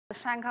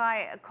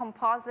Shanghai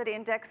Composite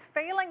Index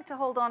failing to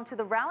hold on to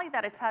the rally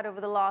that it's had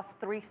over the last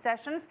 3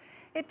 sessions.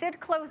 It did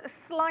close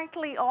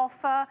slightly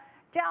off,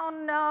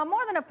 down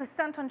more than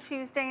 1% on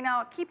Tuesday.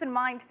 Now, keep in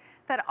mind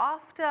that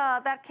after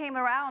that came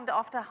around,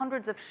 after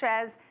hundreds of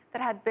shares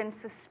that had been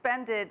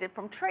suspended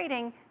from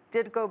trading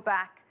did go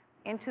back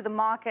into the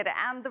market.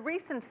 And the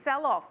recent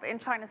sell-off in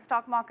China's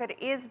stock market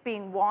is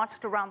being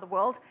watched around the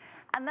world,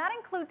 and that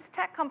includes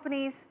tech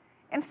companies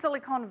in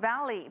Silicon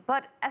Valley.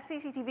 But as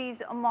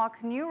CCTV's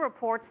Mark New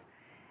reports,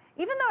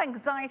 even though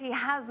anxiety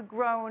has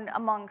grown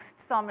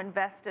amongst some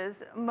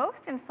investors,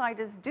 most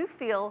insiders do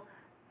feel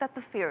that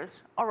the fears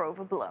are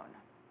overblown.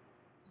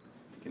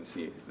 You can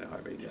see the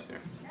heart rate is there.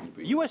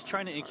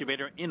 U.S.-China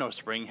incubator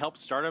InnoSpring helps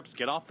startups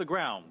get off the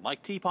ground,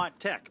 like Teapot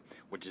Tech,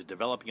 which is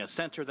developing a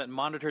sensor that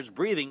monitors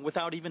breathing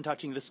without even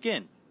touching the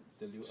skin.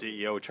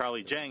 CEO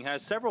Charlie Jiang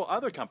has several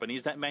other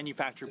companies that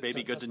manufacture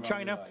baby goods in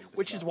China,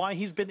 which is why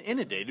he's been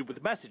inundated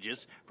with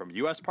messages from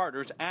U.S.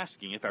 partners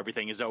asking if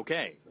everything is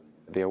okay.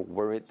 They're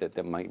worried that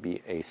there might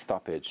be a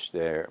stoppage,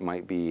 there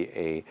might be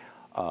a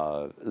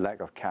lack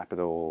of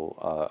capital,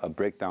 a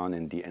breakdown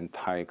in the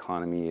entire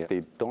economy.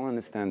 They don't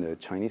understand the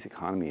Chinese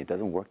economy. It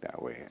doesn't work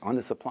that way. On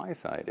the supply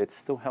side, it's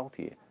still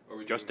healthy.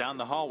 Just down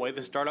the hallway,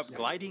 the startup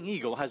Gliding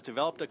Eagle has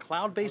developed a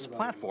cloud-based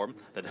platform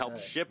that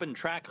helps ship and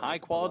track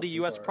high-quality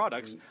U.S.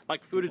 products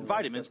like food and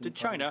vitamins to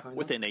China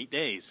within 8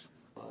 days.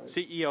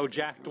 CEO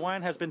Jack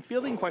Duan has been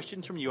fielding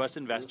questions from U.S.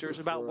 investors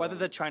about whether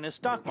the China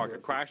stock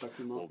market crash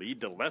will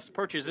lead to less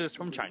purchases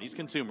from Chinese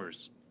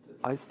consumers.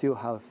 I still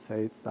have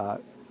faith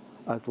that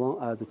as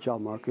long as the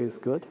job market is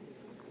good,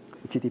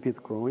 GDP is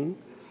growing,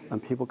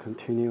 and people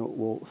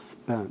will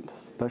spend,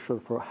 especially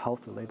for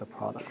health-related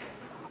products.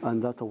 And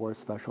that's what we're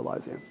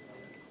specializing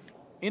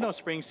in.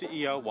 InnoSpring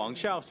CEO Wang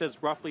Xiao says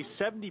roughly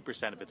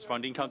 70% of its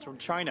funding comes from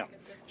China.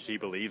 She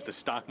believes the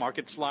stock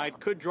market slide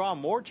could draw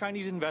more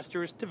Chinese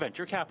investors to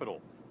venture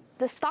capital.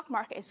 The stock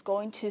market is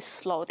going to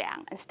slow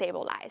down and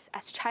stabilize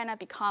as China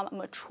becomes a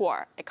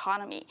mature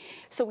economy.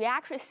 So we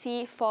actually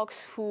see folks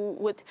who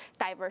would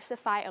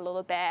diversify a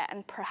little bit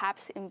and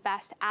perhaps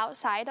invest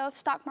outside of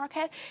stock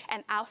market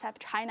and outside of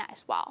China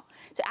as well.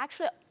 So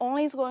actually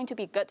only is going to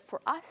be good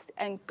for us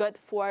and good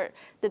for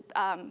the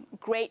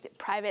great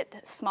private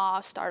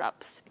small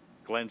startups.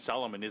 Glenn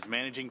Solomon is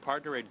managing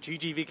partner at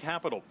GGV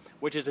Capital,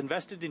 which is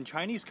invested in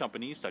Chinese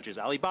companies such as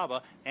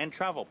Alibaba and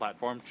travel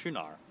platform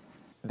Qunar.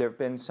 There have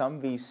been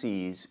some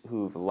VCs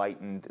who've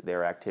lightened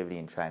their activity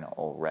in China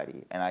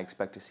already, and I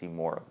expect to see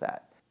more of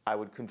that. I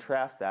would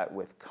contrast that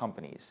with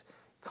companies.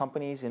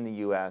 Companies in the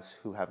U.S.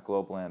 who have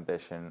global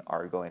ambition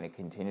are going to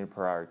continue to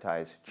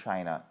prioritize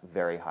China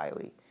very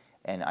highly.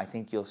 And I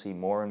think you'll see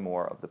more and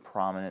more of the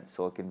prominent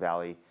Silicon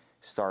Valley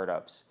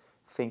startups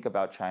think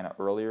about China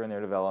earlier in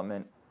their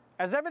development.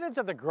 As evidence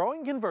of the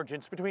growing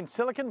convergence between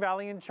Silicon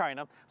Valley and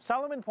China,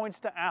 Solomon points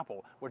to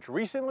Apple, which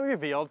recently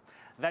revealed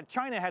that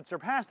China had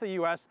surpassed the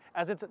U.S.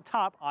 as its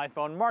top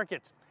iPhone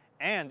market.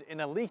 And in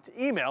a leaked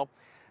email,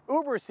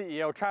 Uber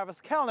CEO Travis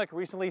Kalanick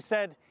recently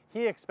said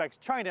he expects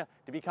China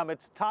to become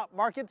its top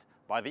market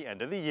by the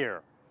end of the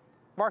year.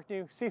 Mark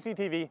New,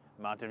 CCTV,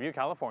 Mountain View,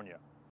 California.